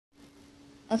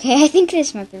Okay, I think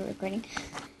this might be recording.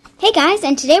 Hey guys,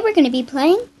 and today we're going to be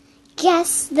playing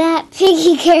Guess That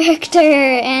Piggy character.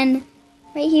 And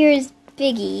right here is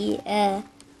Piggy.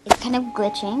 It's kind of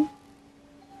glitching.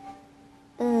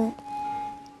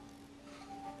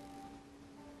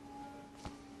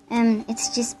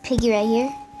 It's just Piggy right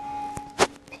here.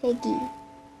 Piggy.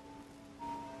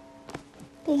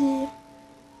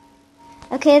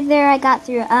 Okay, there I got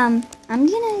through. I'm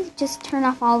gonna just turn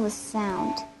off all the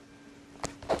sound.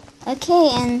 Okay,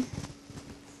 and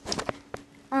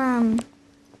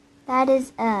that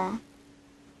is there.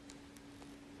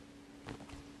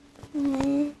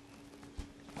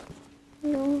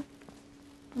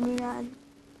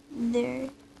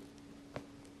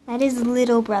 That is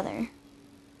little brother.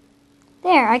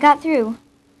 There, I got through.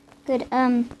 Good.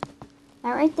 That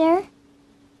right there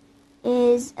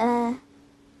is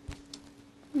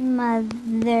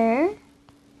mother.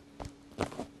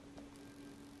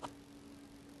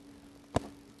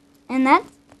 And that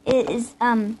is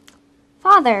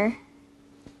father.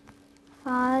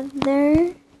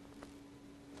 Father.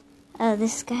 Oh,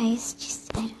 this guy is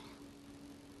just, I don't know.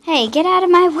 Hey, get out of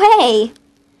my way.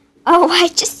 Oh, I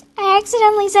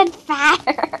accidentally said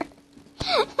fatter.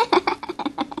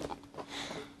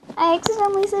 I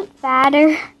accidentally said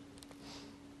fatter.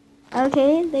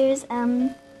 Okay, there's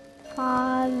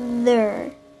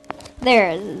father.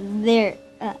 There,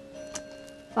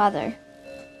 father.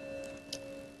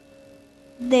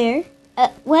 There.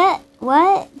 What?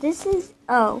 This is,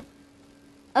 oh.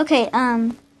 Okay,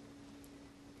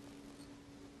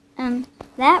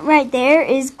 that right there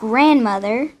is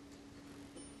grandmother.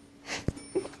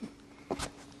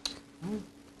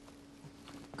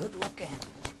 Good looking.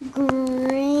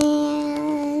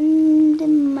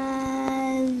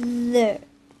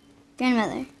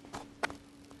 Grandmother.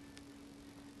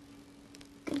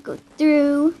 Gonna go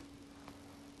through.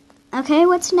 Okay,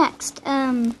 what's next?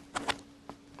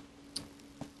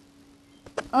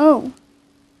 Oh.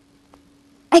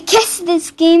 I guess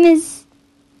this game is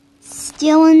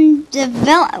still in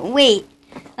development. Wait.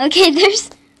 Okay,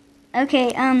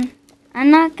 okay, I'm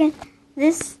not gonna,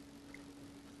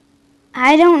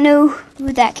 I don't know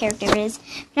who that character is,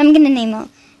 but I'm gonna name him.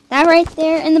 That right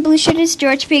there in the blue shirt is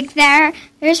George Pig.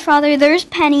 There's father, there's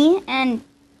Penny, and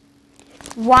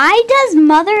why does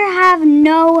mother have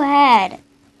no head?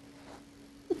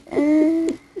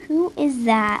 Who is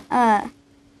that?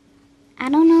 I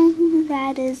don't know who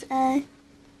that is.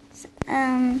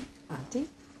 Auntie?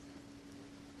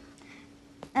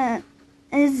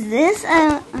 Is this,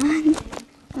 I'm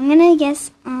gonna guess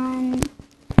Auntie?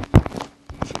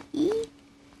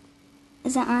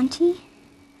 Is that Auntie?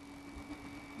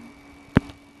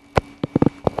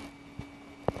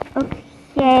 Okay,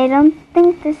 I don't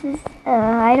think this is,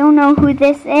 I don't know who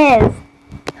this is.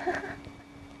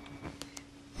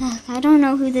 I don't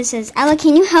know who this is. Ella,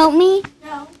 can you help me?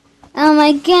 No. Oh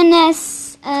my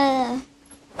goodness.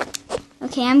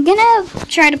 Okay, I'm gonna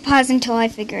try to pause until I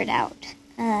figure it out.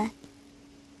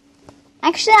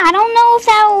 Actually, I don't know if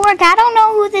that will work. I don't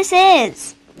know who this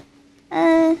is.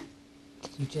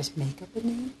 Did you just make up a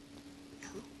name?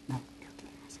 No.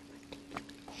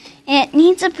 It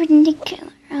needs a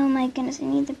particular. Oh my goodness, it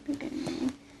needs a particular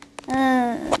name.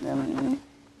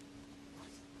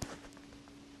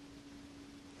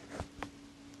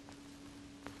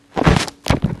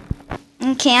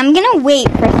 Okay, I'm gonna wait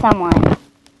for someone.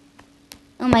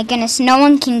 Oh my goodness, no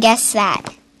one can guess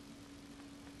that.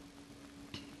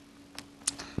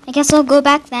 I guess I'll go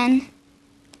back then.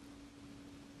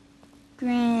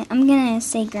 I'm gonna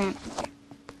say grandmother.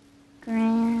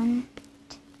 Grandmother.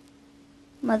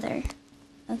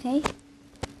 Okay?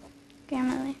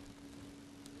 Grandmother.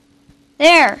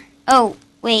 There! Oh,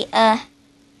 wait, oh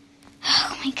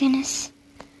my goodness.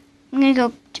 I'm gonna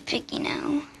go to Piggy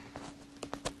now.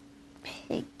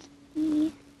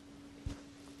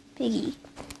 Piggy.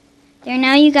 There,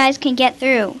 now you guys can get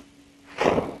through.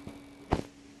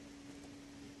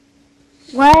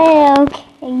 Well, okay,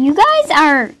 you guys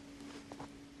are...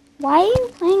 Why are you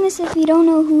playing this if you don't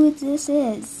know who this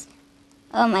is?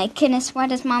 Oh my goodness, why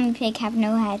does Mommy Pig have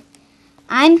no head?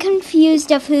 I'm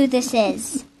confused of who this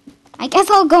is. I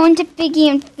guess I'll go into Piggy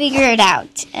and figure it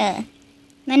out.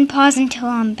 Then pause until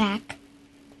I'm back.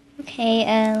 Okay,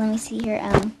 let me see here,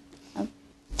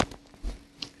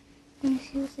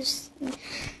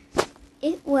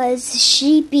 It was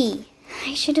Sheepy.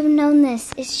 I should have known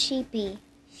this. It's Sheepy.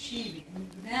 Sheepy.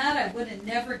 That I would have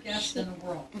never guessed in the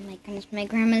world. Oh my goodness, my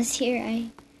grandma's here.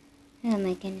 Oh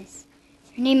my goodness.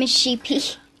 Her name is Sheepy.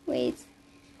 Wait.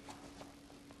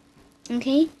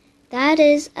 Okay. That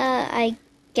is, I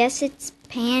guess it's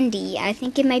Pandy. I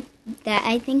think that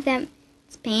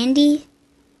it's Pandy.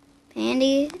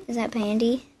 Pandy? Is that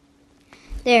Pandy?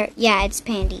 There. Yeah, it's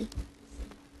Pandy.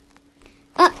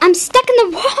 I'm stuck in the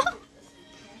wall.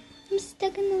 I'm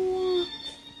stuck in the wall.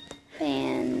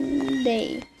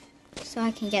 Pandy. So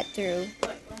I can get through.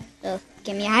 Ugh,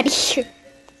 get me out of here.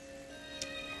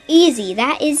 Easy.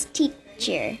 That is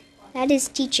teacher. That is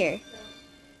teacher.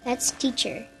 That's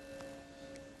teacher.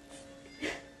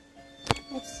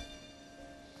 That's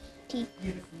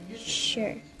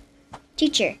teacher.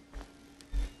 Teacher.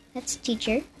 That's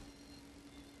teacher.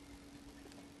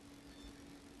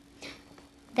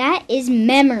 That is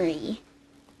memory.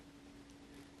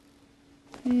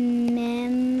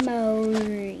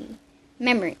 Memory.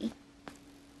 Memory.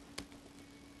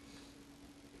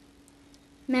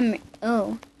 Memory.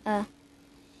 Oh,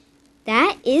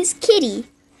 that is kitty.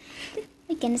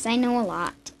 My goodness, I know a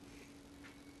lot.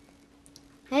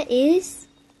 That is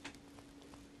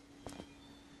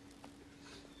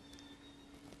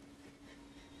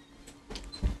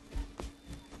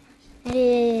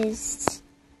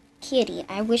kitty.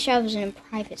 I wish I was in a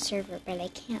private server, but I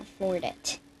can't afford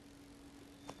it.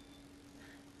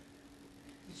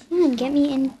 Come on, get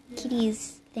me in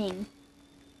kitty's thing.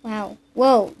 Wow.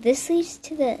 Whoa, this leads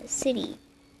to the city.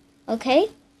 Okay?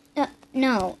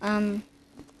 No, I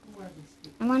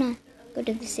wanna go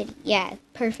to the city. Yeah,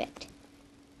 perfect.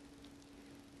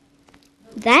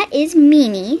 That is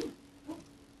Mimi.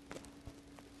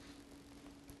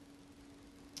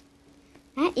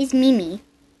 That is Mimi. Oh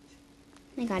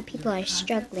my god, people are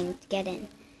struggling to get in.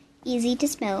 Easy to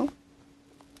spell.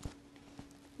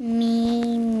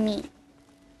 Mimi.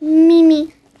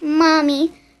 Mimi.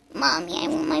 Mommy. Mommy, I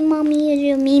want my mommy to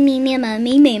do Mimi, mama,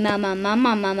 Mimi, mama,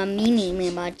 mama, mama, Mimi,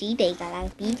 mama, G-Day,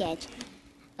 gotta be dead.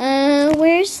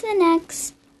 Where's the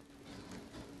next?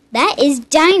 That is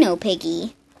Dino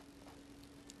Piggy.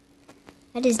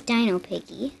 That is Dino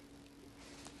Piggy.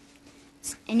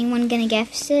 Is anyone gonna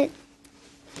guess it?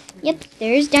 Yep,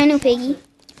 there's Dino Piggy.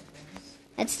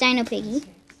 That's Dino Piggy.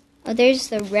 Oh, there's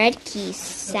the red key.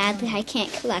 Sadly, I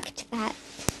can't collect that.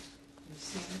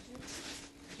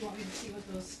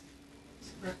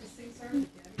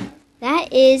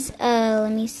 That is,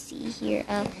 let me see here.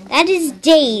 That is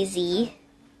Daisy.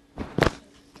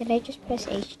 Did I just press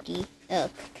HD? Oh,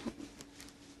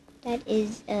 that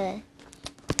is,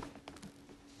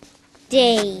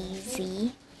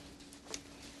 Daisy.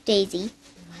 Daisy.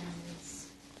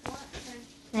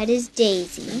 That is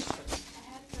Daisy.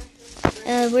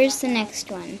 Where's the next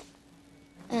one?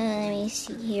 Let me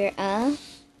see here.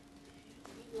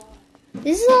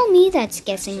 This is all me that's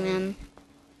guessing them.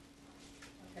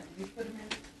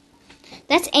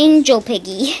 That's Angel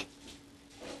Piggy.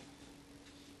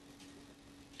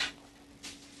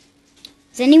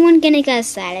 Is anyone gonna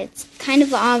guess that? It's kind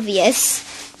of obvious.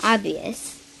 I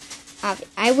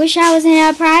wish I was in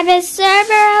a private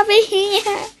server over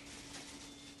here.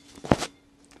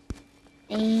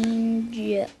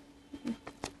 Angel.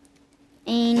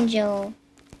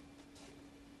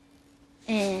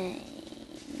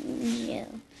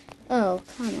 Oh,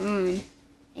 come on.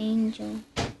 Angel.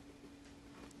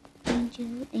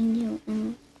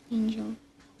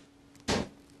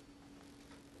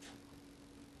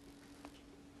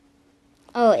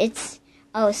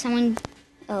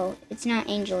 It's not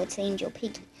Angel, it's Angel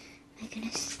Piggy. My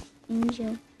goodness.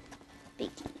 Angel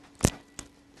Piggy.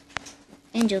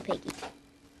 Angel Piggy.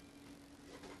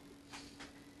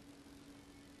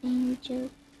 Angel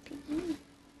Piggy.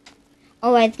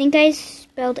 Oh, I think I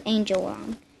spelled Angel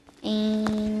wrong.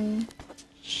 Angel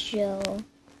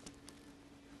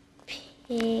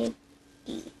Piggy.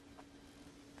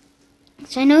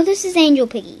 So I know this is Angel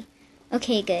Piggy.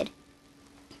 Okay, good.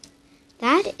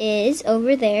 That is,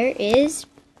 over there is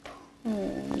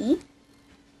Pony.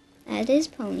 That is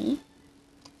Pony.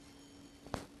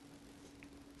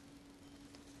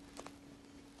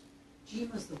 G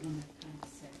was the one that kind of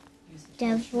said.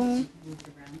 Devil.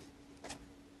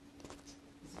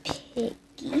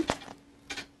 Piggy.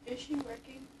 Is she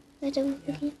working? The devil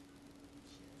Yeah. piggy.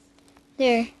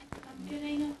 There. I'm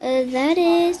getting That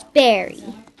is Barry.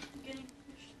 I'm getting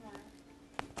fish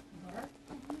tomorrow.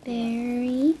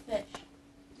 Barry. Fish.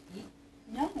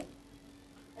 No.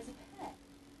 As a pet.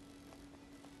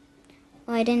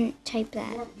 Oh, I didn't type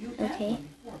that. Okay.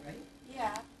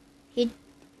 Yeah. He.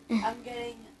 I'm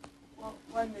getting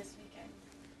one this weekend.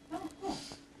 Oh, cool.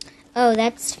 Oh,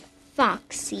 that's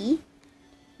Foxy.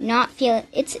 Not Felix.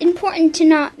 It's important to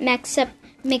not mix up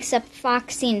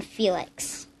Foxy and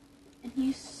Felix. And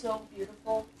he's so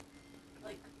beautiful.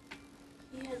 Like,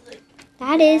 he has like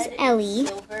That red is and Ellie.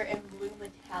 silver and blue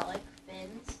metallic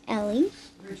fins. Ellie.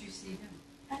 Where'd you see him?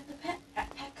 At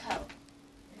Petco.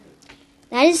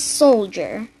 That is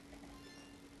Soldier.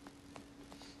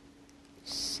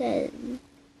 says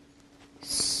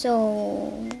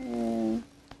soldier.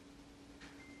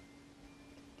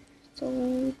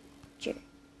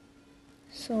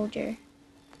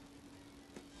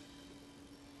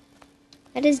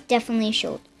 That is definitely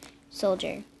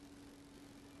soldier.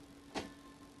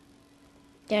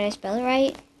 Did I spell it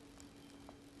right?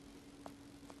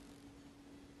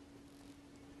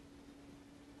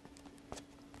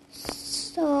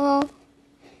 Soldier.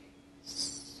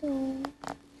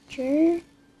 Soldier.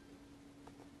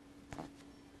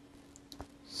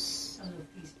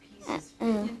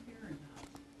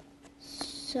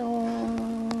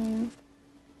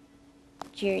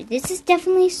 This is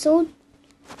definitely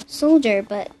soldier,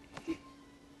 but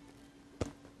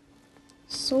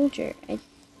soldier.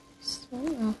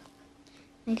 Oh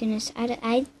my goodness.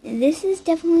 This is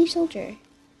definitely soldier.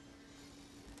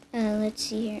 Let's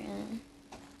see here.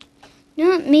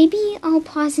 No, maybe I'll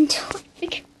pause until I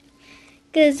figure,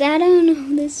 because I don't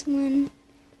know this one.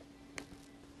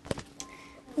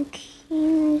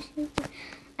 Okay,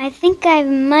 I think I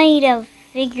might have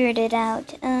figured it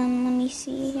out. Let me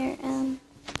see here.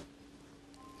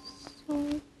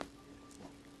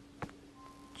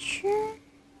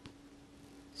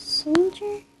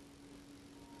 Soldier.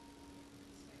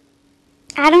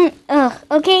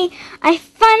 Okay, I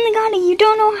finally got it. You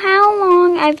don't know how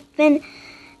long I've been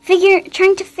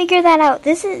trying to figure that out.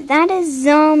 That is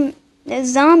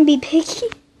zombie piggy,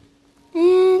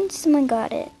 and someone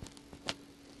got it.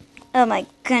 Oh my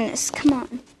goodness! Come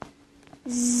on,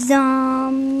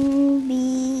 zombie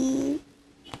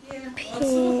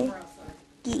piggy,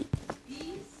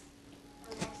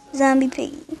 zombie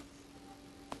piggy,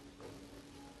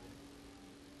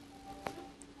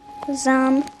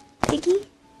 piggy.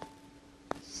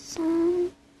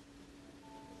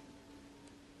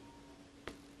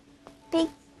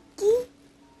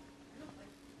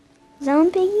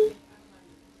 Piggy?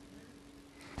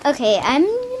 Okay, I'm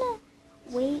gonna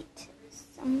wait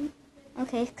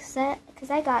okay, cause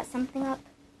I got something up,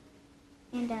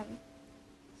 and let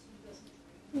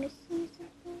me see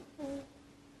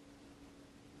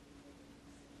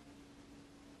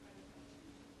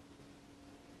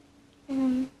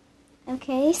something.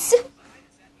 Okay, so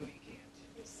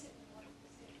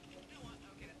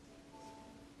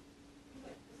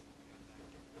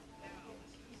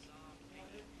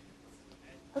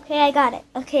okay, I got it.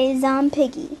 Okay,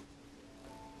 Zompiggy.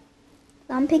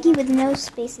 Zompiggy with no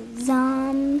spaces.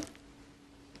 Zompiggy.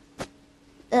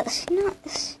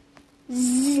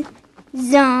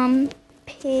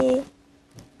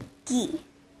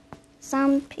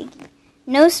 Zompiggy.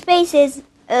 No spaces.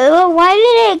 Oh, why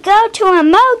did it go to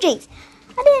emojis?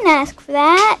 I didn't ask for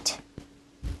that.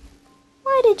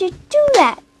 Why did you do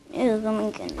that? Oh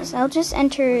my goodness. I'll just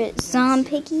enter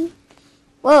Zompiggy.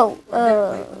 Whoa.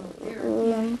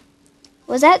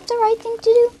 Was that the right thing to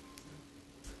do?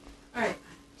 Alright,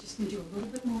 just need to do a little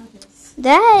bit more of this.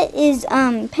 That is,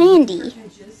 Pandy.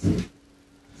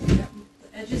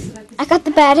 I got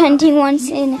the bad hunting once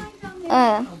in,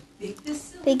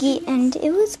 Piggy, and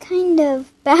it was kind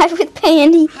of bad with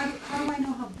Pandy. How do I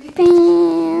know how big?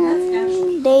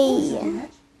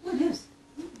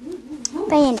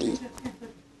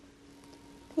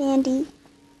 Pandy.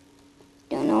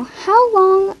 Don't know how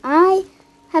long I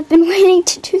have been waiting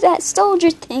to do that soldier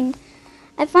thing.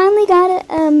 I finally got it,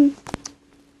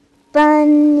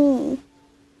 Bunny.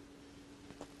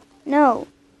 No.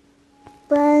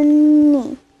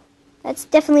 Bunny. That's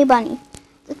definitely Bunny.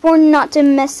 It's important not to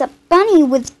mess up Bunny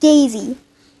with Daisy.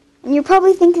 And you're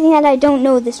probably thinking that I don't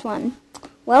know this one.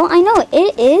 Well, I know it.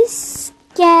 It is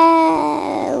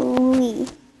Skelly.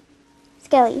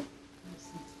 Skelly.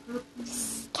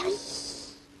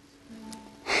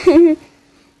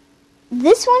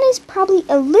 This one is probably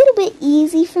a little bit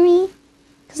easy for me,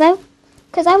 because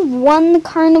I've won the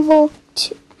carnival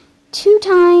two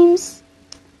times.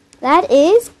 That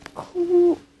is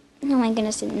cool. Oh my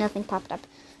goodness, nothing popped up.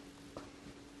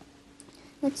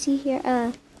 Let's see here.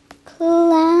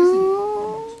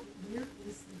 Clowny.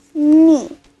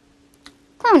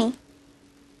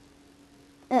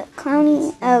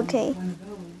 Clowny. Okay.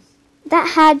 That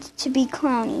had to be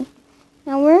Clowny.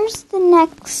 Now, where's the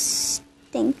next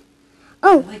thing?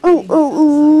 Oh.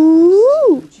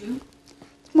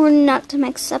 It's more not to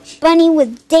mix up Bunny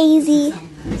with Daisy.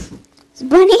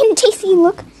 Bunny and Daisy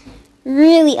look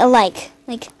really alike.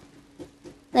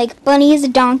 Like Bunny is a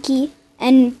donkey,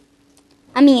 and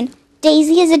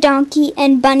Daisy is a donkey,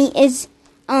 and Bunny is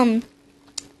a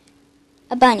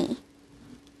bunny.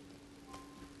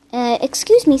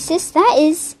 Excuse me, sis. That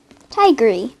is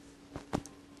Tigery.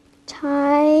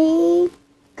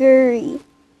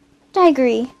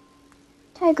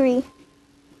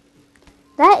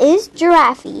 That is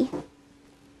giraffe.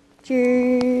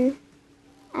 Giraffe.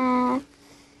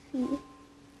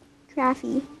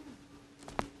 Giraffe.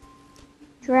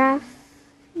 Giraffe.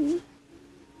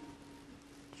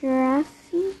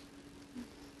 Giraffe.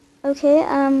 Okay,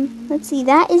 let's see.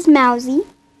 That is Mousy.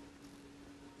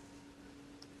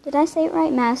 Did I say it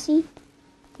right? Mousy?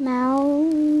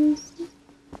 Mousy.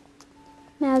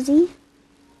 Mousy.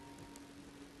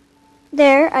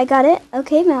 There, I got it.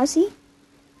 Okay, Mousy.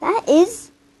 That is,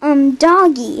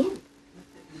 Doggy.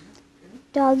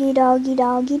 Doggy, doggy,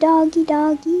 doggy, doggy,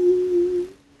 doggy.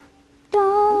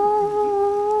 Doggy.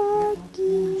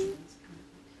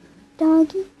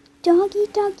 Doggy, doggy,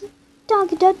 doggy,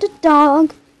 doggy, dog,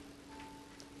 dog.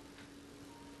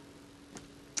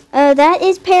 That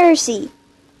is Percy.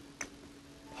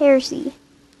 Percy.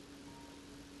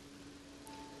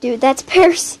 Dude, that's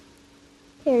Percy.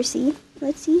 Percy.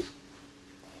 Let's see.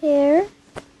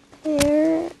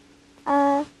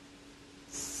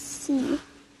 C.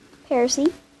 Percy.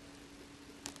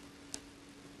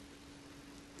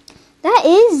 That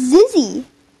is Zizzy.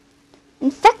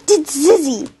 Infected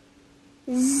Zizzy.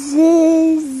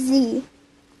 Zizzy.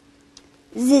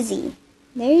 Zizzy.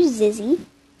 There's Zizzy.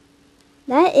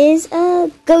 That is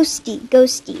Ghosty.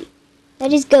 Ghosty.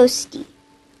 That is Ghosty.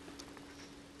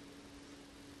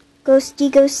 Ghosty,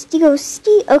 ghosty,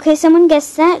 ghosty. Okay, someone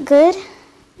guessed that. Good.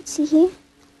 Let's see here.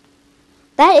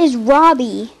 That is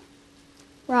Robbie.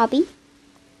 Robbie.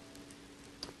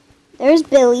 There's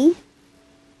Billy.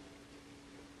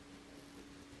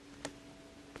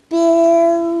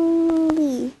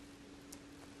 Billy.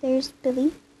 There's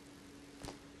Billy.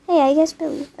 Hey, I guess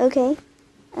Billy. Okay.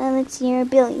 Let's see here.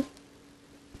 Billy.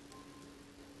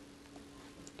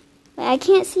 Wait, I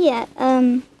can't see it.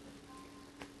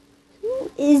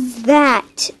 Who is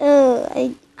that?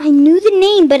 I knew the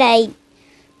name, but I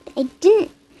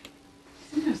didn't.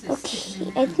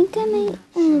 Okay, I think I might.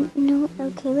 No.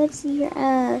 Okay, let's see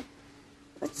here.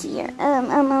 Let's see here.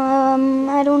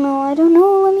 I don't know.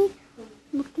 Let me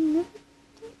looking at.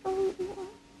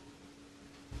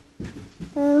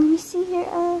 Let me see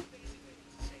here.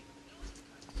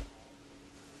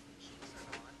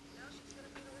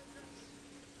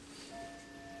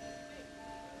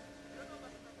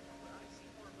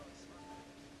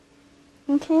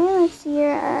 Okay, let's see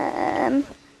here.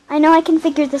 I know I can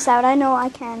figure this out. I know I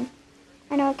can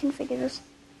figure this.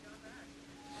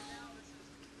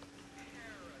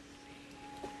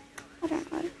 I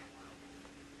don't know.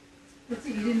 What's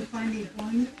it? You didn't find the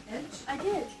one edge? I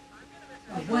did.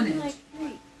 Oh, one edge. Like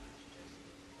 3.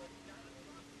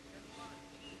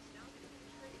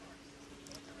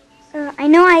 I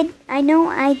know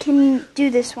I can do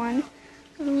this one.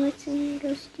 Let's see.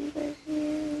 Ghosty,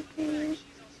 ghosty.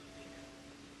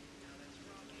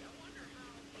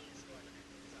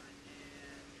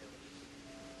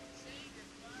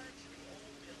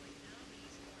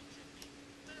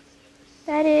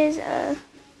 That is,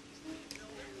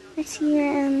 let's see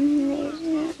here,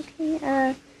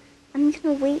 okay, I'm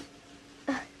gonna wait,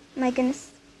 my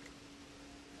goodness.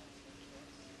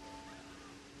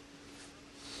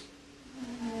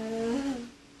 I'm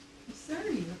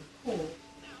sorry you have a cold.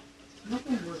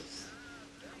 Nothing worse.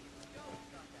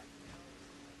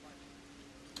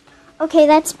 Okay,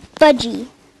 that's Budgie.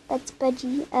 That's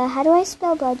Budgie. How do I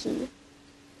spell Budgie?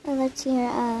 Let's see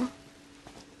here,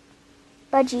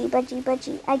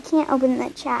 Budgie. I can't open the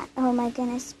chat. Oh my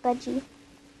goodness, Budgie.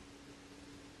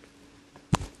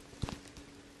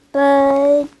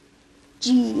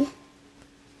 Budgie.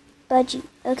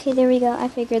 Okay, there we go. I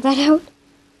figured that out.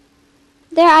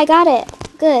 There, I got it.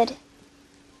 Good.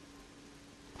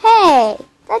 Hey,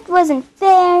 that wasn't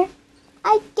fair.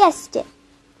 I guessed it.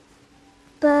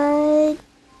 Budgie.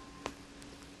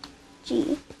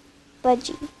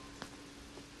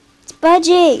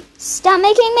 Budgie, stop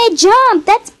making me jump!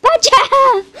 That's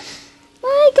Budgie!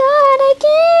 My God, I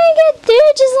can't get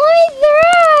through. Just let me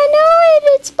through. I know it.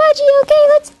 It's Budgie. Okay,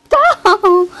 let's go.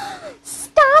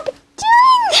 Stop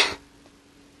doing that.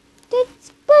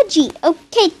 That's Budgie.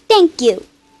 Okay, thank you.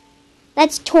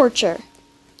 That's torture.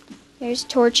 There's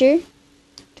torture.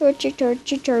 Torture.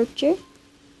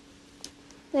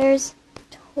 There's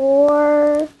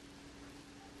torture.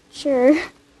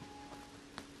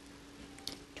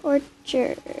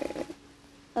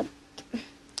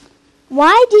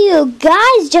 Why do you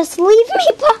guys just leave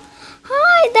me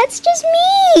behind? That's just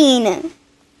mean.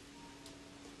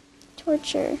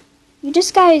 Torture. You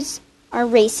just guys are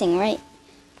racing, right?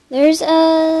 There's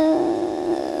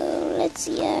let's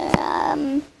see,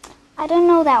 I don't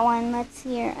know that one. Let's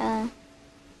see here.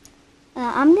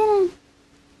 I'm gonna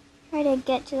try to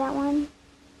get to that one.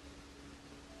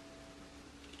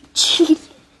 Cheat.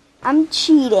 I'm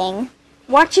cheating.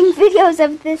 Watching videos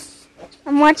of this.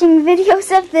 I'm watching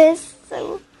videos of this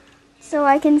so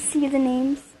I can see the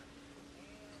names.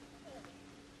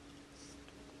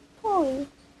 Polly.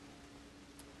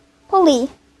 Polly.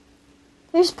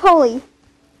 There's Polly.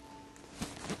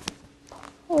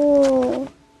 Oh.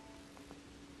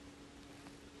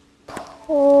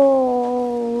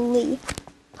 Polly.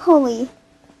 Polly.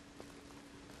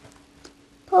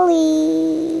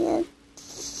 Polly.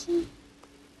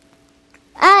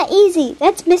 Ah, easy.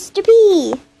 That's Mr.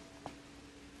 P.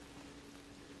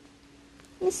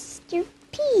 Mr.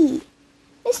 P.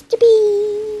 Mr. P.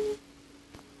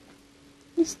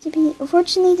 Mr. P.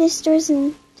 Unfortunately, this store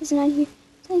does not hear.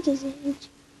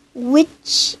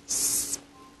 Which is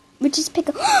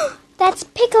Pickle? That's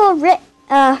Pickle.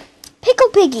 Pickle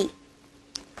Piggy.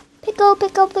 Pickle,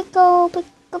 pickle, pickle, pickle,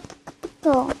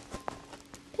 pickle,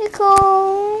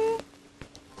 pickle,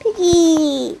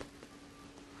 Piggy.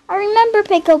 I remember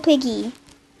Pickle Piggy.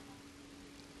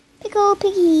 Pickle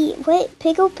Piggy. Wait,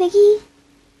 Pickle Piggy?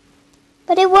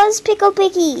 But it was Pickle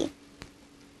Piggy.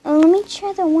 Oh, let me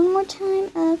try that one more time.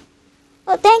 Oh,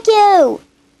 thank you.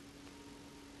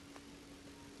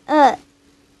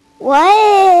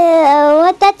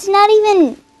 What? That's not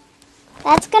even.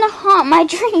 That's gonna haunt my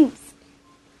dreams.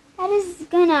 That is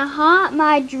gonna haunt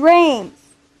my dreams.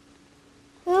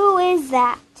 Who is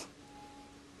that?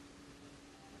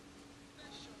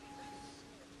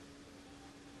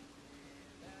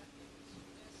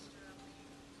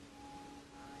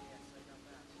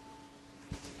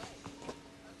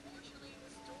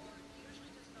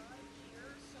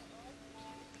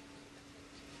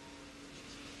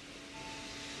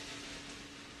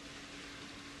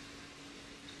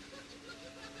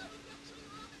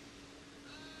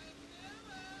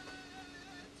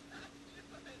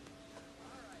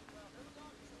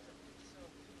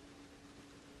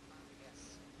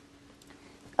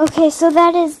 Okay, so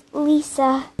that is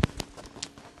Lisa.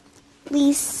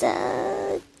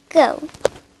 Lisa, go.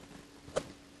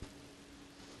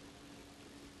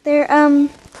 There,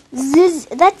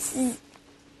 that's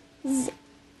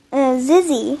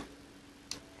Zizzy.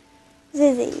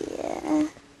 Zizzy.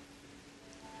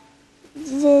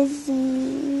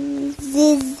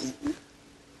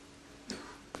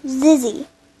 Zizzy.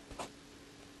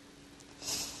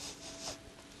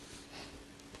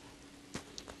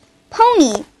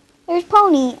 Pony. There's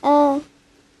Pony.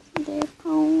 There's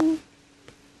Pony.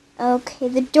 Okay,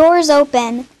 the door's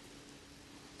open.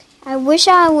 I wish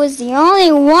I was the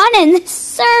only one in this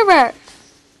server.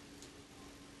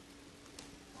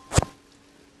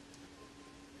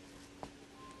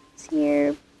 It's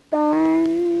here,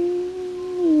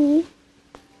 Bunny.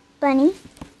 Bunny.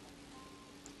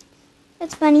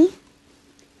 That's Bunny.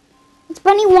 It's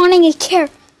Bunny wanting a care.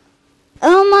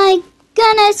 Oh my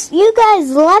goodness, you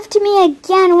guys left me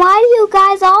again. Why do you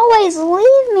guys always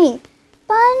leave me?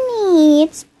 Bunny,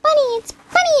 it's Bunny, it's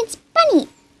Bunny, it's Bunny.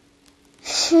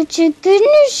 Such a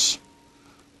goodness.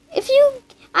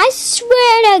 I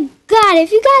swear to God,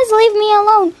 if you guys leave me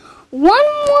alone one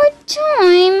more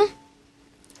time.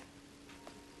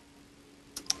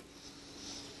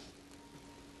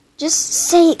 Just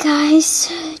say it, guys.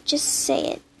 Just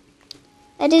say it.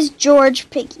 That is George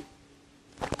Piggy.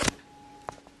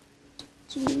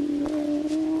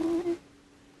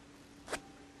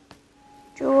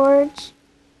 George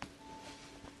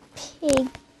Pig.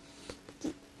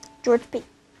 George Pig.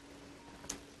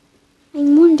 I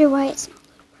wonder why it's not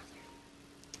little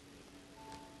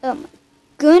brother. Oh my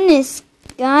goodness,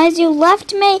 guys, you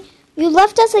left me. You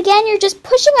left us again. You're just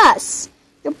pushing us.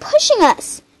 You're pushing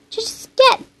us. Just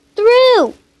get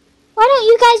through. Why don't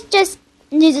you guys just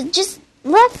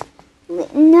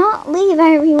not leave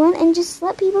everyone and just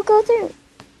let people go through?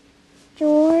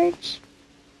 George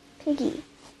Piggy.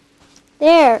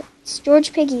 There. It's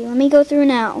George Piggy. Let me go through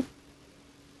now.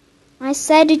 I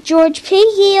said George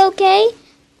Piggy, okay?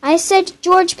 I said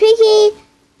George Piggy.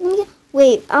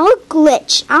 Wait, I'll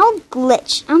glitch. I'll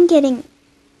glitch. I'll glitch.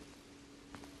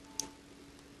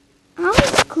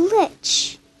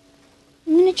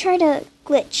 I'm gonna try to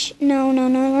glitch. No.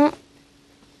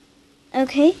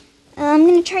 Okay. I'm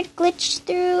gonna try to glitch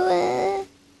through,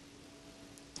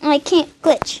 I can't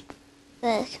glitch.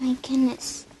 Ugh, my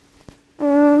goodness.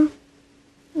 I'm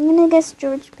gonna guess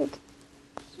George Pig.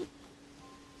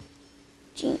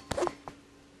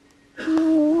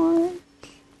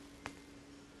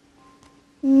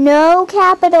 No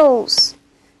capitals.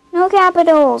 No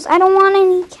capitals. I don't want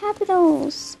any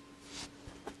capitals.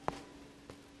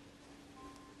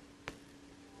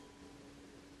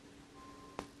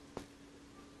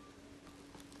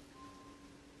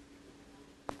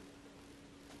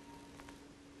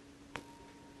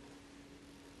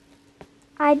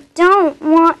 I don't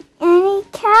want any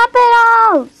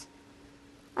capitals.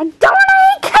 I don't want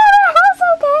any capitals,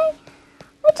 okay?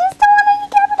 I just don't want any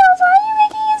capitals. Why are you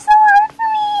making it so hard for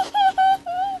me?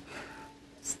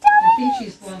 Stop I it. think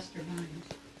she's lost her mind.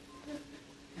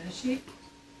 Has she?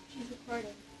 She's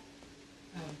recording.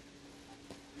 Oh.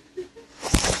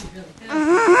 She really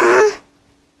has.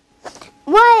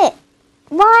 What?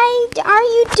 Why are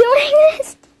you doing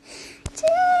this to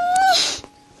me?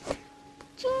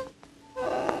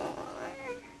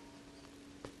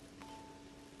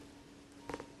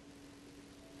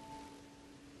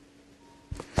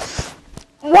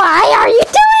 Why are you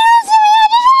doing this to me?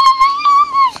 I just want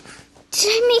to make it. Did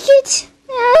I make it?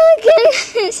 Oh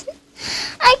goodness.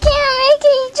 I can't make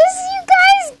it. Just you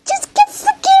guys, just get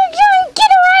the character and get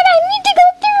it right. I need to go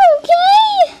through,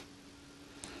 okay?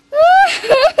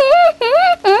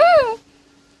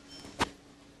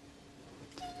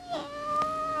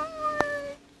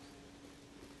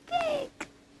 Pig.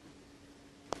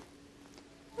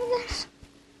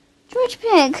 George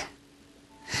Pig.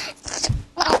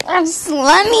 Just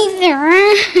let me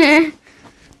through.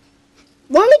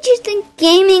 What would you think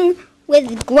gaming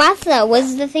with Guatha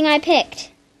was the thing I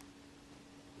picked?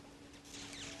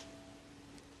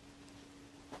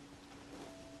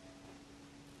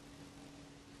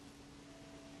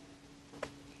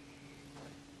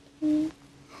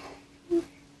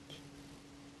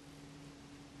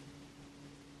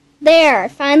 There,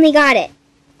 finally got it.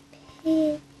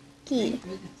 Piggy.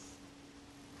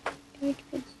 Thank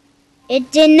goodness. It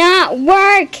did not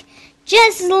work.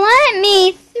 Just let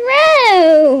me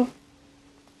through.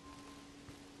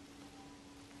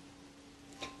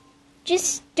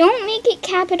 Just don't make it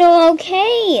capital,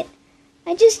 okay?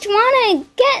 I just want to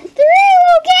get through,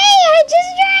 okay? I'm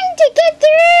just trying to get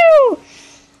through.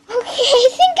 Okay, I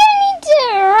think I need to...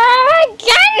 Oh,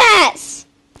 goodness.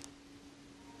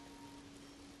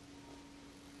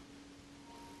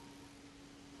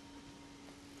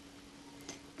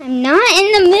 I'm not in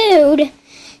the mood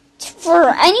for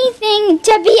anything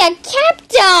to be a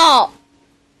capital.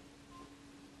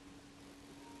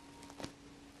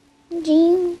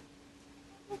 Gene.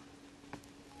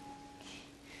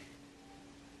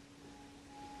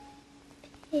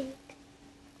 Pig.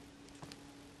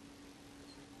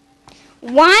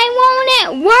 Why won't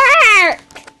it work?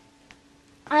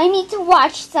 I need to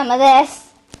watch some of this.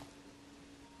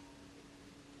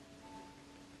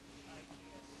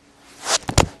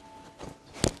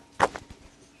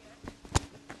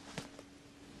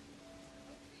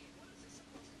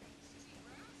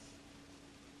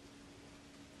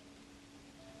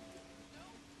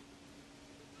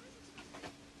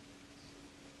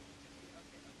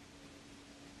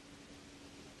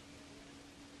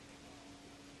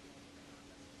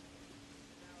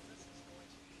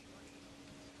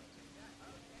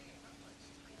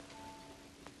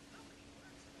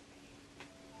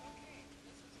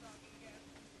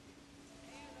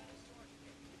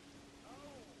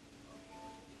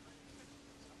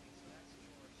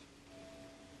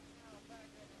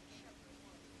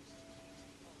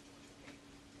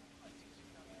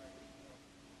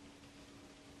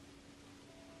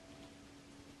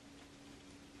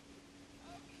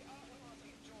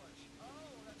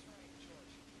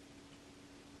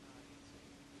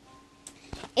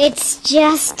 It's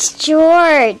just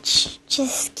George.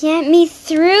 Just get me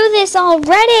through this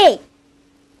already.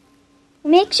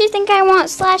 What makes you think I want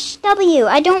 /W?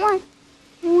 I don't want...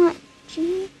 I want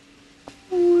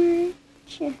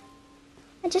George.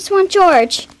 I just want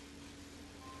George.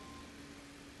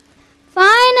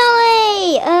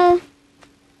 Finally!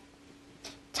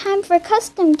 Time for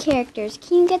custom characters.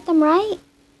 Can you get them right?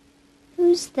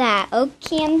 Who's that?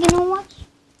 Okay, I'm gonna watch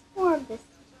more of this.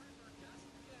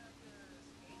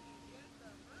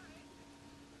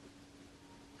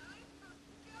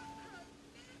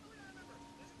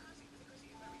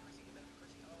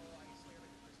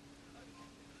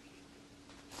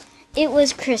 It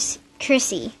was Chrissy.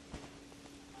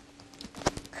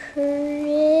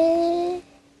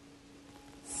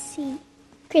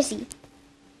 Chrissy.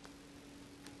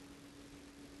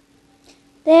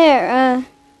 There,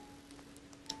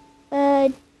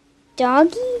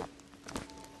 doggy?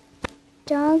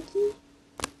 Doggy?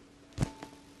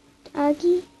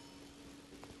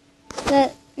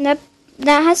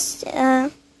 That has,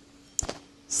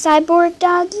 cyborg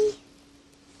doggy?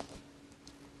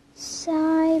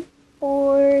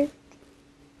 Cyborg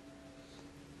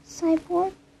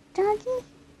doggy?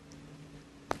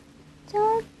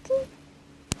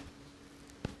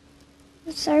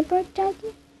 Cyborg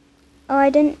doggy? Oh, I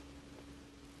didn't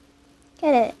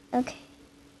get it. Okay.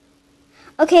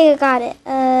 Okay, I got it.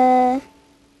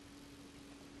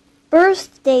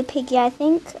 birthday piggy, I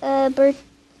think.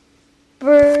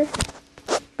 Birthday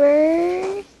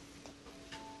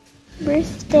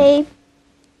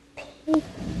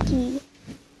piggy.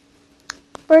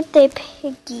 Birthday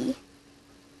piggy.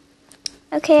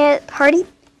 Okay, party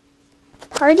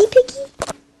piggy?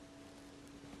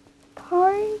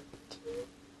 Party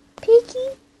piggy?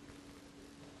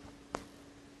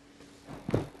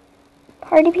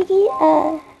 Party piggy?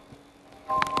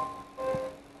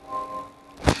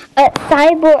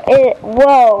 Cyborg,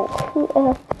 whoa.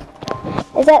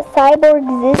 Is that Cyborg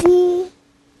Zizzy?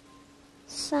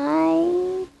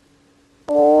 Cyborg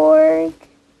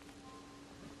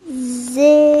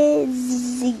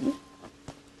Zizzy.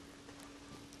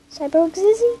 Cyborg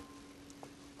Zizzy?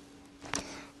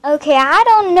 Okay, I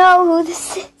don't know who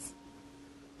this is.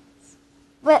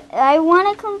 But I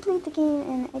want to complete the game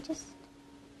and I just...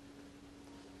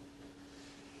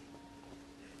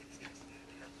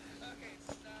 Okay,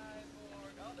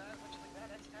 Cyborg. Oh, that's what you think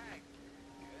that's tag.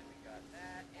 Good, we got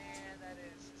that. And that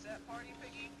is that Party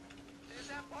Piggy? Is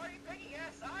that Party Piggy?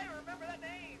 Yes, I remember that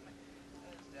name. That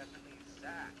is definitely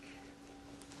Zach.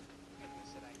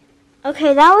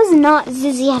 Okay, that was not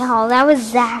Zizzy at all. That was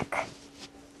Zach.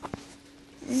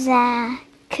 Zach.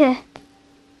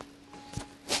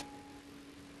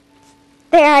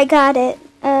 There, I got it.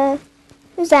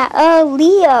 Who's that?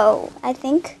 Leo, I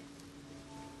think.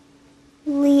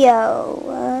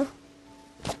 Leo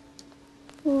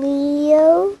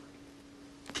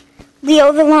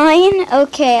the lion?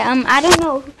 Okay, I don't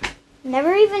know.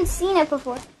 Never even seen it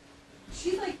before.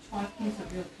 She like talking to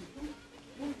real people.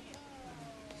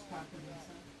 Just talking to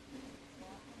herself.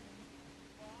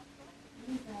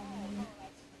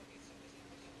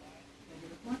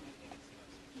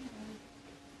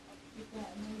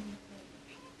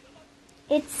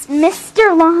 It's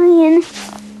Mr. Lion.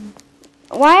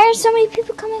 Why are so many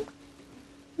people coming?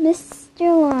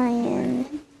 Mr.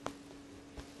 Lion.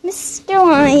 Mr.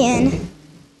 Lion.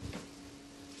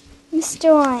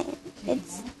 Mr. Lion.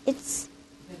 It's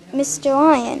Mr.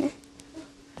 Lion.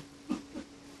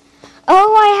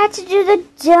 Oh, I had to do the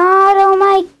dot. Oh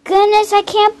my goodness, I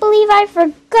can't believe I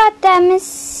forgot that,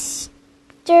 Mr.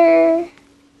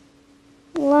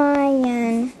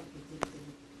 Lion.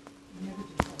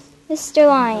 Mr.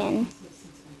 Lion.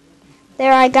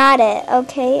 There, I got it.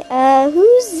 Okay,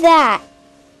 who's that?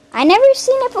 I never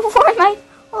seen it before in my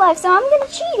whole life, so I'm gonna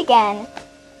cheat again.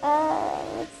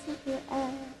 Let's see here.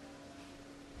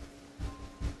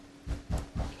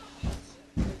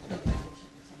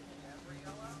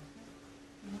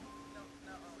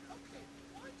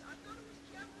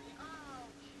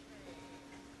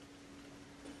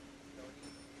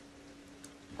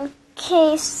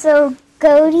 Okay, so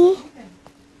Goaty.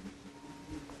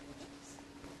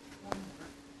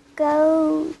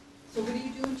 So what are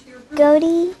you doing to your room?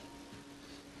 Goaty.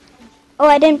 Oh,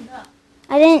 I didn't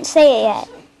say it yet.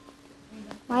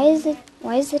 Why is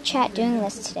the chat doing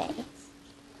this today?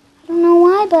 I don't know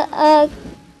why, but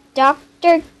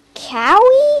Dr.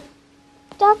 Cowie?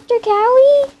 Dr.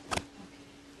 Cowie?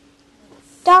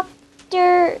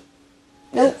 Dr.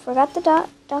 Nope, forgot the dot.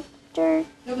 Dr.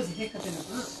 That was a hiccup in a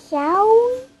bird.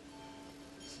 Cowie?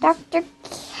 Dr.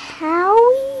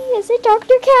 Cowie? Is it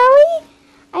Dr. Cowie?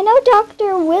 I know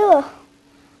Dr. Willow.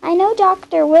 I know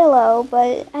Dr. Willow,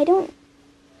 but I don't...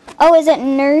 Oh, is it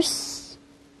Nurse?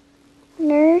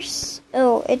 Nurse?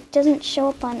 Oh, it doesn't show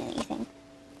up on anything.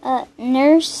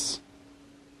 Nurse.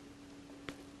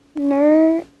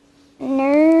 Nurse.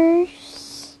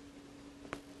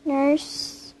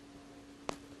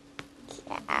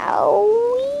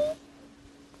 Cowie?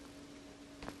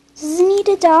 Does it need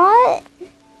a dot?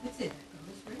 That's it.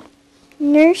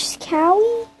 Nurse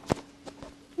Cowie?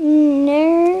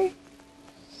 Nurse.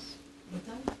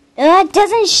 It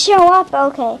doesn't show up.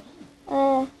 Okay.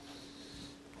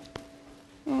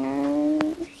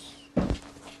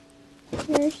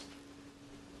 Nurse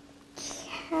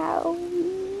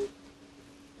Cowie.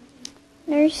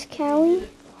 Nurse Cowie.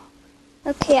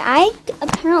 Okay, I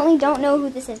apparently don't know who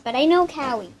this is, but I know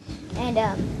Cowie. And Go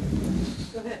ahead.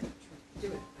 Do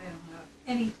it. I don't have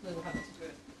any clue how to do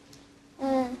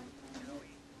it.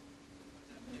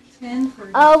 10 for...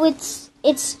 Oh,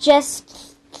 it's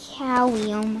just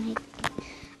Cowie. Oh my God.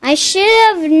 I should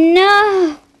have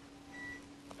known.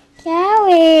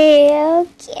 Cowie,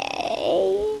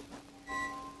 okay.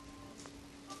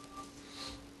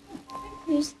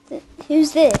 Who's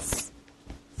this?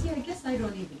 See, I guess I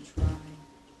don't even try.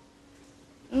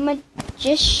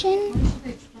 Magician? Why should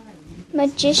I try?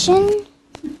 Magician?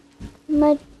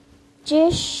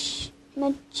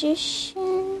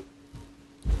 Magician?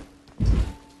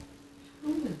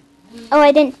 Oh,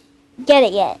 I didn't get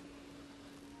it yet.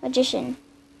 Magician.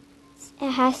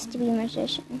 It has to be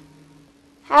magician.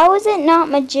 How is it not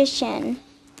magician?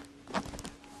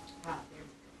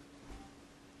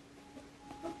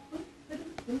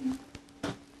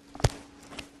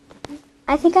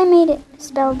 I think I made it,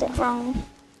 spelled it wrong.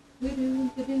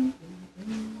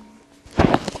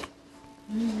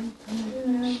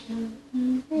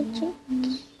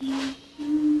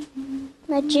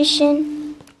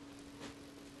 Magician.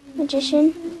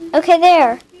 Magician. Okay,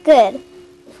 there. Good.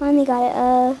 Finally got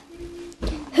it.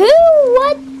 Who?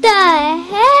 What the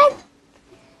heck?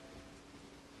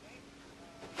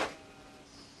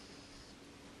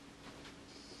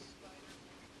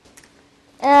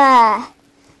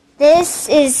 This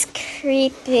is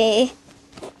creepy.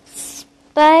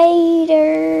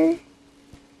 Spider.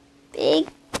 Piggy.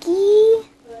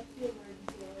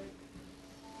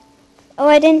 Oh,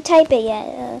 I didn't type it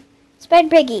yet. Spider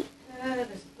Piggy. There's a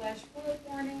flash flood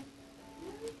warning.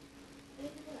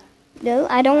 No,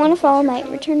 I don't want to follow. Might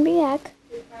return back.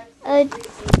 2,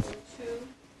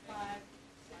 5,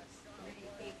 6, 3,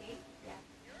 8, 8. Yeah.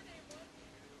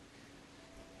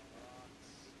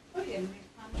 Oh, yeah,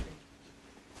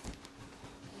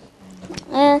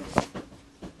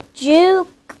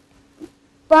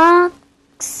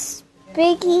 Jukebox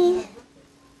Piggy.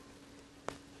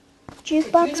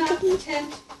 Jukebox Do not Piggy.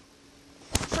 attempt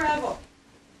travel.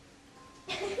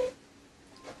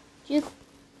 Is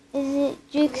it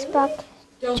Jukebox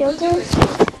Don't Joker? do it.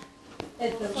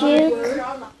 And the bird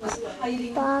was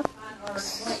hiding on our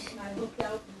right, and I looked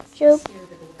out and scared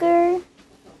it away.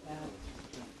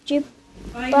 Joker.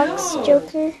 I Jukebox know.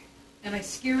 Joker. And I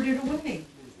scared it away.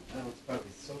 That was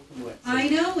probably soaking wet. I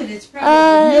know, and it's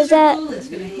probably Is that- miserable. It's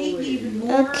going to hate me even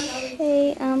more.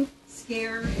 Okay,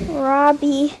 Scared.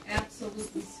 Robbie.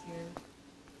 Absolutely scared.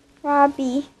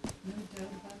 Robbie. No doubt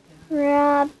about that.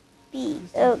 Robbie.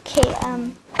 Okay,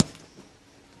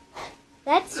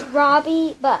 that's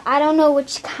Robbie, but I don't know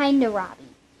which kind of Robbie.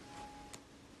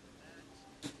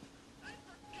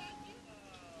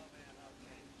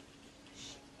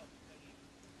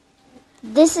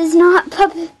 This is not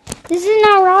puppet. This is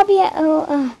not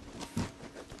Robbie.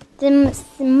 There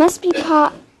must be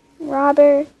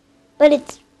Robber, but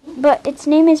its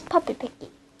name is Puppet Piggy.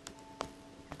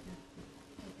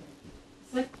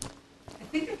 It's like, I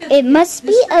think I got It must be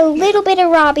this a right here. little bit of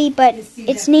Robbie, but You see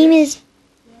its that name fish? is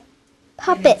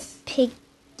Puppet Piggy.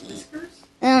 Whiskers?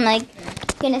 Oh my Okay.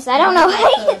 goodness, I don't know.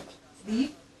 The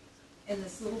leaf and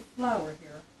this little flower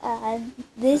here. The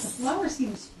This flower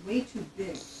seems way too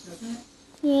big, doesn't it?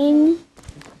 King.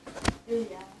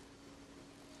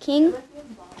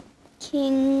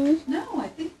 No, I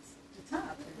think it's the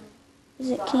top.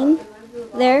 Is it King?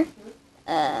 There.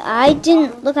 I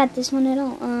didn't look at this one at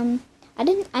all.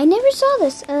 I never saw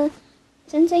this.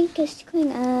 Since I guessed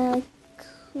Queen.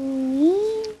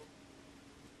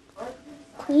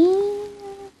 Queen.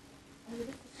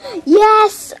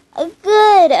 Yes!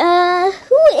 Good.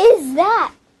 Who is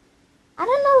that? I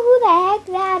don't know who the heck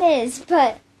that is,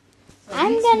 but So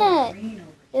I'm these are gonna- green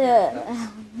over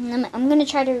here. I'm gonna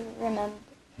try to remember.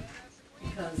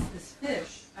 Because this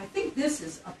fish, I think this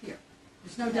is up here.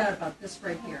 There's no doubt about this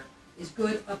right here. Is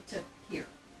good up to here.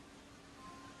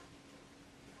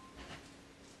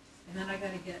 And then I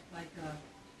gotta get like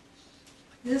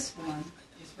this one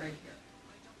is right here.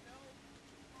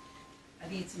 I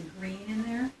need some green in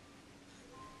there.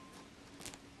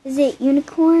 Is it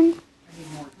unicorn? I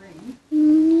need more green.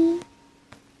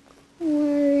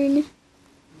 Unicorn.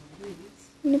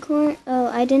 Unicorn. Oh,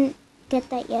 I didn't get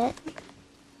that yet.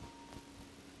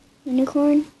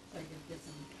 Unicorn. So I can get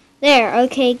some. There.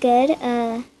 Okay, good.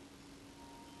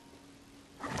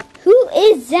 Who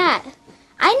is that?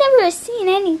 I never have seen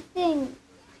anything.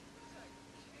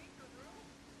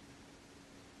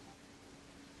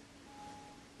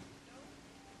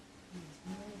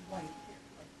 More white here,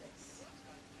 like this.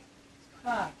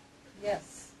 Ah,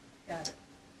 yes, got it.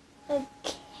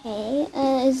 Okay.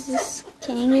 Is this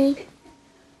Kangy?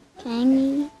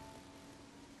 Kangy.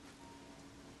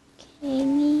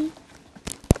 Kangy.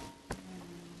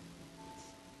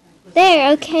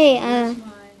 There. Okay. Here's my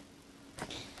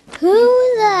Who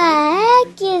the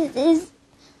heck is?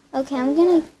 Okay, I'm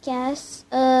gonna guess.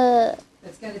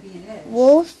 That's got to be an edge.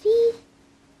 Wolfie.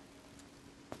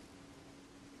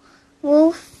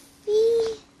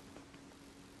 Wolfie.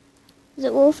 Is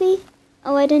it Wolfie?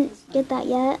 Oh, I didn't get that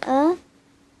yet.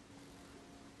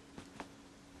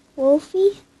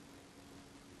 Wolfie.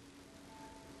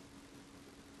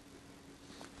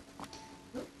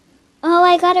 Oh,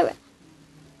 I got it.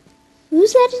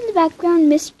 Who's that in the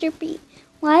background? Mr. P.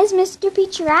 Why is Mr. P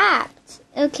trapped?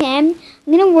 Okay, I'm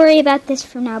gonna worry about this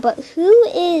for now, but who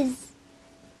is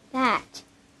that?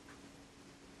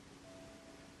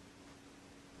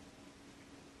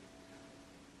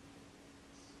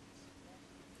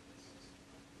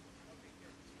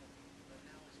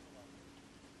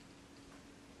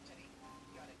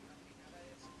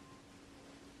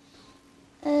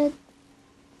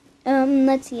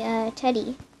 Let's see,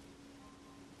 Teddy.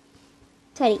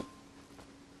 Teddy.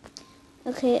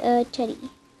 Okay, Teddy.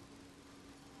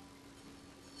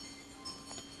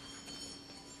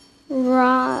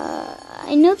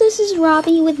 I know this is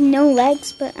Robbie with no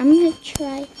legs, but I'm gonna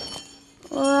try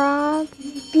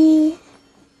Robbie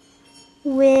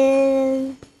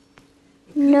with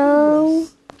no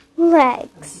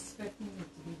legs.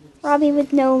 Robbie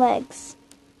with no legs.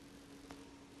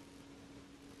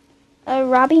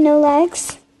 Robbie no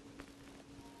legs.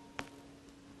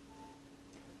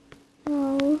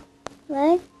 No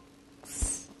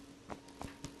legs.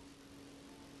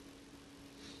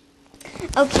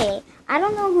 Okay, I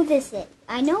don't know who this is.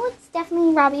 I know it's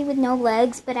definitely Robbie with no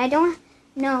legs, but I don't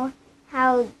know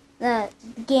how the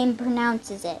game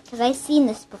pronounces it, because I've seen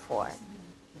this before.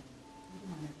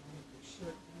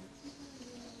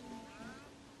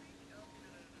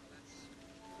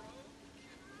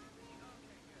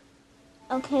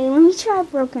 Okay, let me try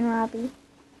Broken Robbie.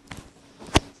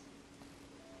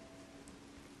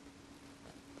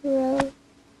 Broken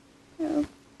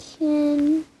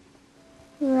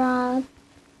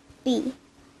Robbie.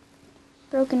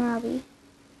 Broken Robbie.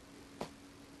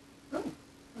 Oh,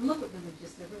 and look at them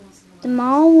just every once in a while. The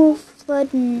mall will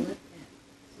flood in. So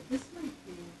this might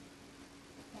be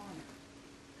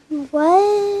a corner.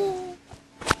 What?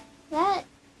 That?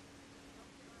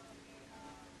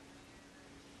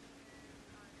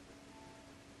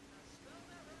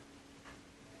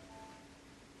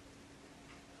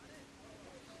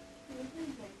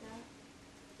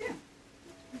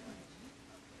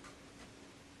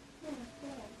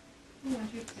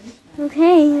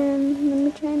 Okay, let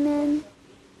me try man.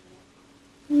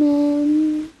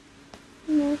 No.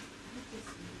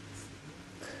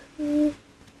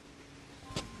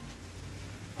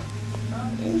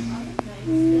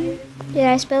 Did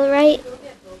I spell it right?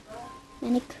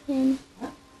 Mannequin.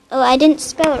 Oh, I didn't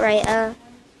spell it right.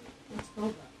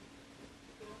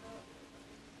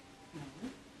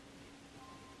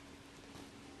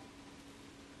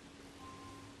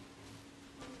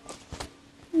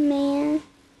 Man.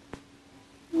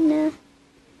 No.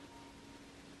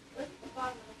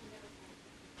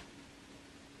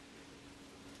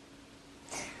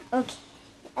 Okay.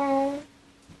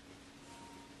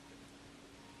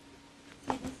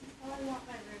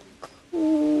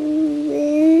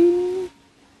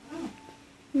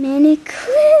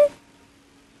 Mannequin.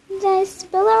 Did I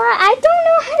spell it right? I don't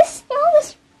know how to spell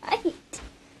this right.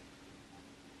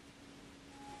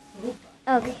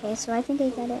 Okay, so I think I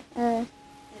got it.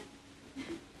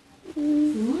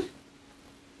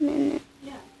 Mannequin.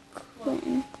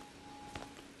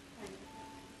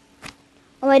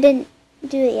 Oh, I didn't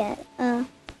do it yet.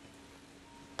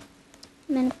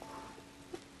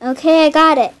 Okay, I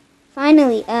got it.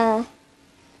 Finally.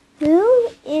 Who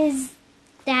is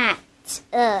that?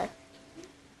 Oh,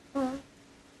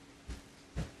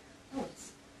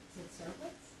 is it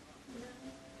Starbucks?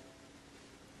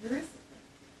 Where is it?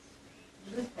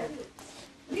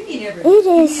 What do you mean every? It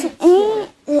is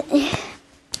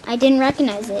I didn't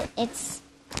recognize it. It's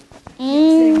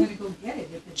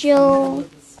Angel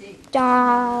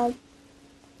Dog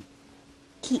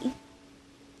Key.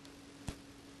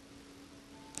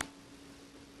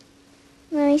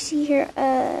 Let me see here.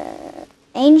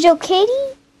 Angel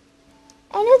Kitty?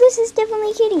 I know this is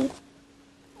definitely Kitty.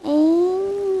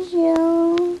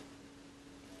 Angel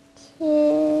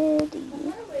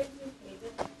Kitty.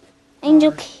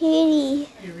 Angel Kitty.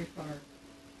 Very far.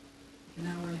 An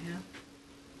hour and a half.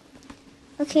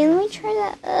 Okay, let me try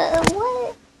that.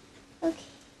 What? Okay.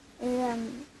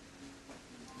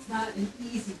 It's not an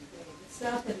easy day. It's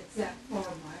not that it's that far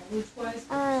mileage-wise,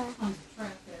 but there's tons of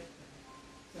traffic.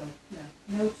 So,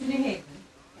 no to New Haven.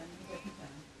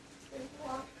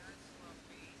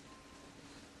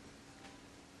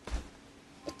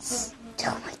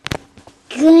 Oh my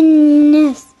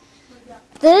goodness.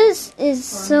 This is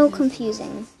so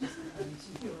confusing.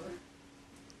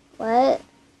 What?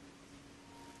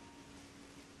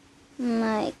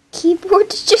 My keyboard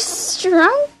just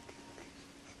shrunk?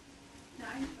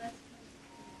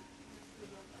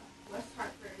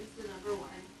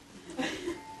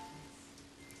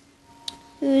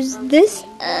 Who's this?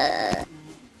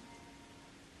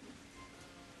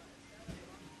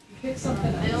 Pick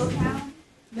something else. Middletown?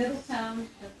 Middletown.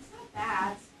 That's not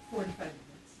bad. 45 minutes.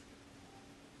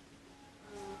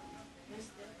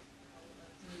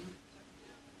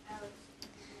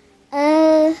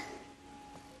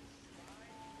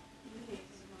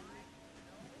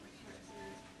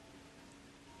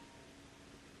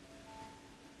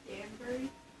 Danbury?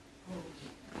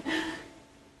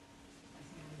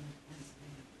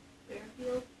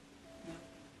 Fairfield?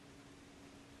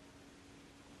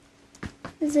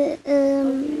 Is it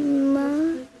Probably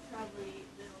Middletown.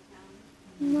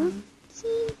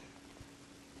 monkey?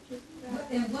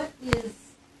 And what is?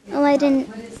 Oh, I didn't.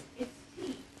 What is It's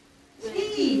tea.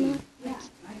 tea? Yeah,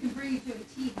 I can bring you to a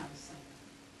tea house.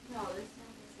 No, this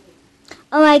sounds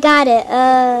Oh, I got it.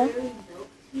 like literally milk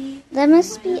tea. That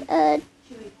must be a Chewy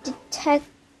milk. detective.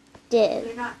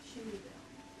 They're not chewy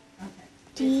though. Okay.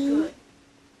 It's D good.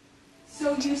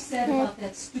 So you said about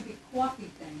that stupid coffee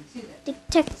thing too. That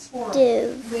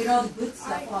detective. you ate all the good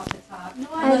stuff off the top. No,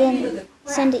 I left you didn't with the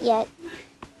crap. send it yet.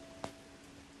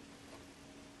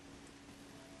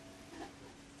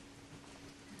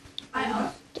 I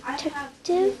have Detective.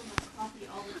 tea in my coffee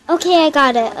all the time. Okay, I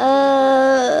got it.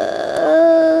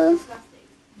 Disgusting.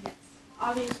 Yes.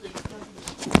 Obviously,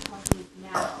 coffee is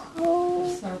nasty.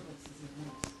 Starbucks is a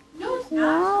mess. No, it's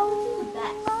not. Starbucks is the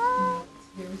best. No, it's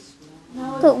very strong.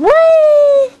 No, But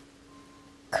what?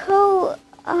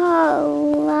 Koala.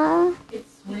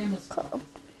 it's Grandma's coffee.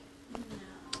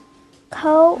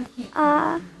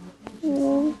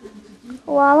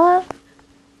 Koala.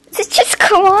 Is it just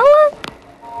koala?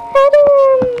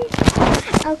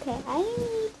 Okay, I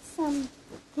need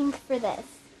something for this.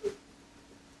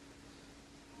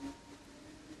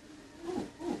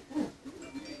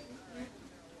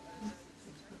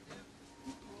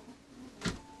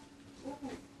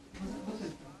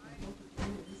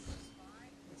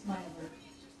 It's my alert.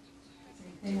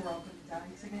 Same thing, we're all going to die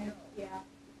today. Yeah.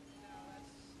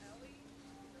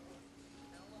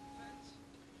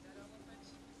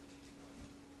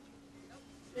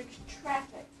 There's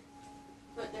traffic,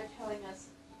 but they're telling us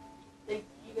you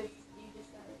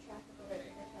just got a traffic alert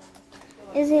and they're telling us not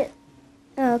to go. Is it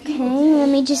okay? Let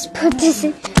me just put this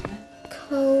in.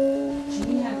 Koala.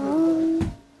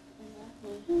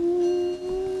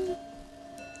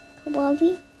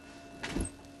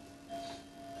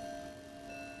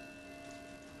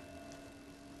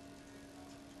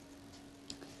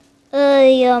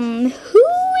 Who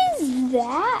is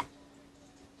that?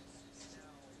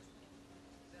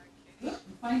 Yep,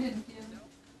 we find it, Kim.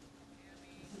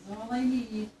 This is all I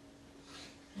need.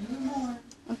 No more.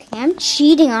 Okay, I'm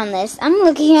cheating on this. I'm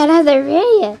looking at other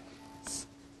videos.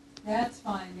 That's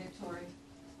fine, Victoria.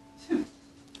 I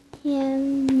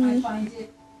Yeah. find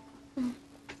it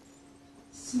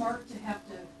smart to have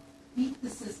to beat the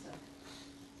system.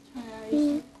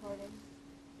 Recording.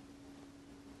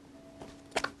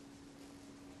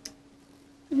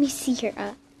 Let me see here.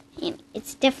 Hammy.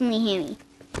 It's definitely Hammy,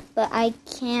 but I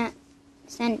can't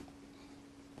send.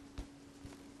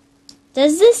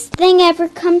 Does this thing ever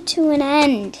come to an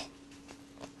end?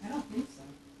 I don't think so.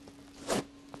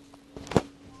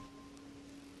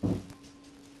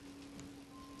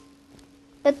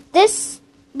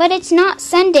 But it's not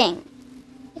sending.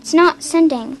 It's not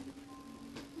sending.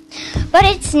 But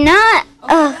it's not.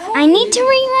 I need to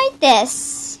rewrite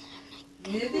this.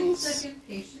 Give it a second,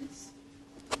 patience.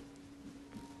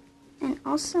 And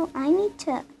also, I need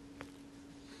to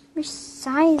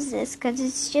resize this because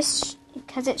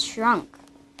it's shrunk.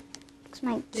 Because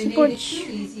my They made keyboard it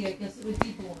too easy, I guess it would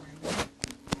be boring.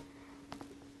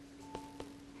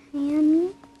 Hammy.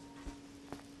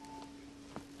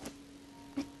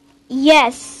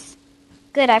 Yes.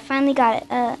 Good, I finally got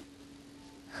it.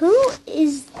 Who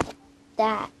is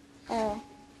that? Oh,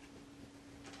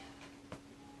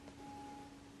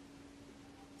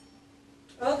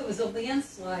 there was a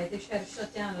landslide. They had to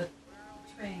shut down a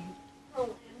train. Oh,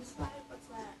 landslide? What's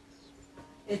that?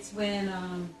 It's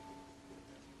when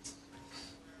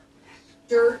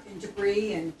dirt and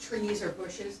debris and trees or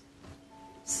bushes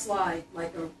slide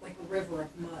like a river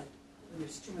of mud when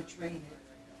there's too much rain in it.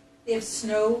 They have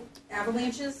snow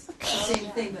avalanches, the same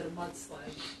thing but a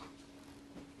mudslide.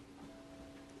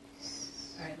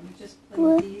 All right, let me just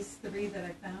play these three that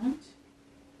I found.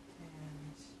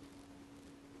 And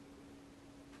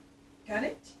got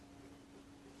it?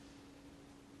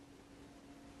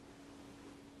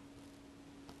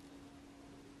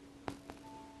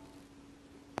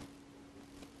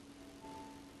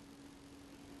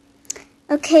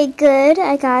 Okay, good.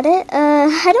 I got it.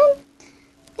 I don't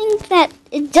think that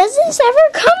does this ever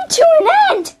come to an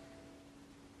end?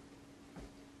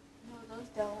 No, those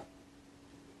don't.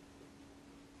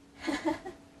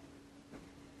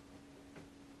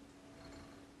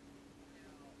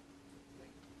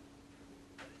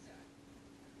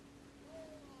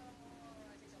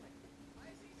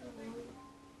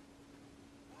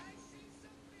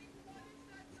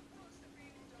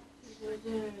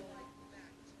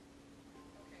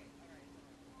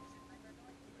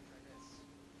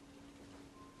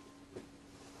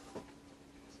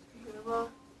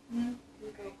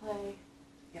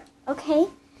 Okay,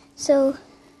 so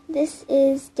this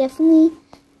is definitely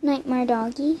Nightmare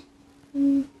doggy.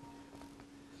 Nightmare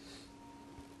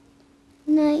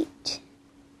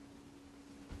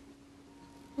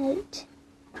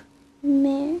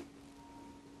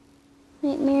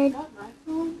Is that my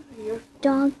phone or your phone?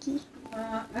 doggy.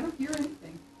 I don't hear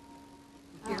anything.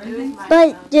 You hear It was anything? my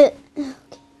But phone. the It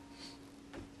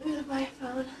was my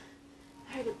phone.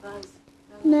 I heard a buzz.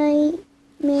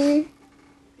 nightmare.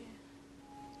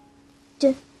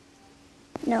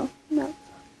 No. No.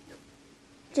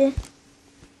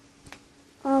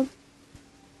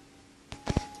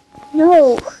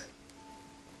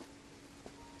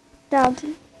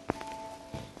 Doggy.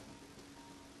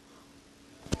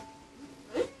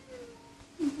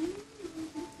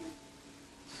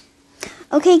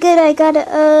 Okay, good. I got it.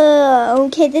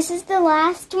 Okay, this is the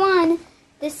last one.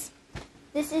 This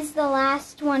is the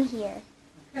last one here.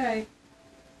 Okay.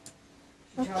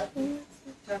 Okay.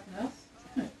 Talking else?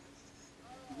 Talking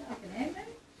anything?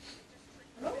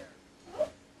 Hello? Hello?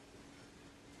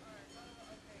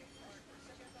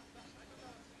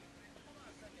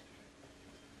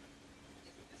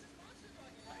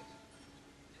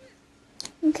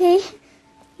 Okay,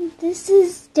 this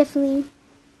is definitely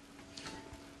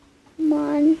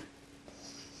monster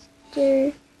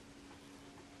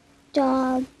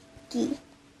doggy,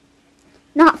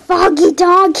 not foggy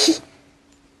doggy.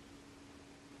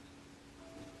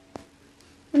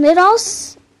 Little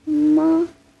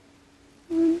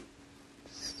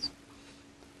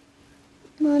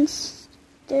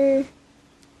monster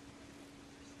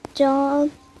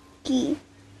doggy.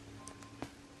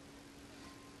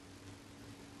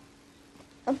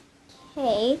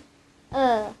 Okay,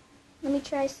 let me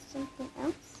try something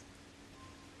else.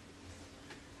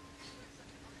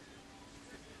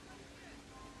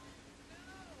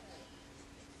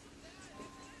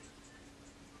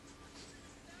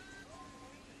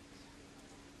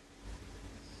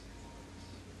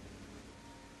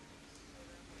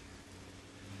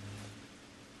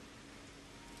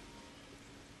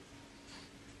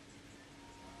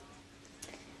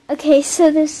 Okay,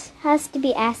 so this has to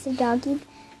be acid doggy,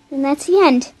 and that's the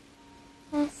end.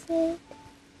 Acid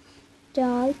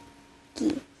doggy.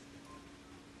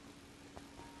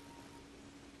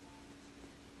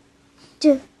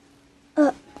 Doggy.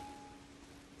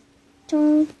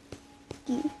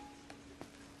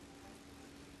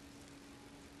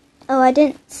 Oh, I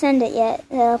didn't send it yet.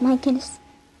 Oh my goodness.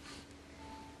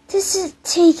 This is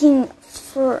taking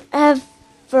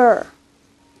forever.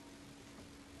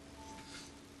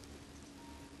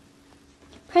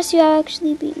 Press, you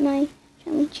actually beat my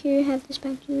family cheer. Have this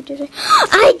back to you.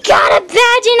 I got a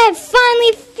badge and I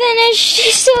finally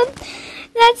finished. So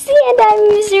that's the end. I'm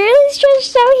really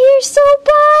stressed out here so bad.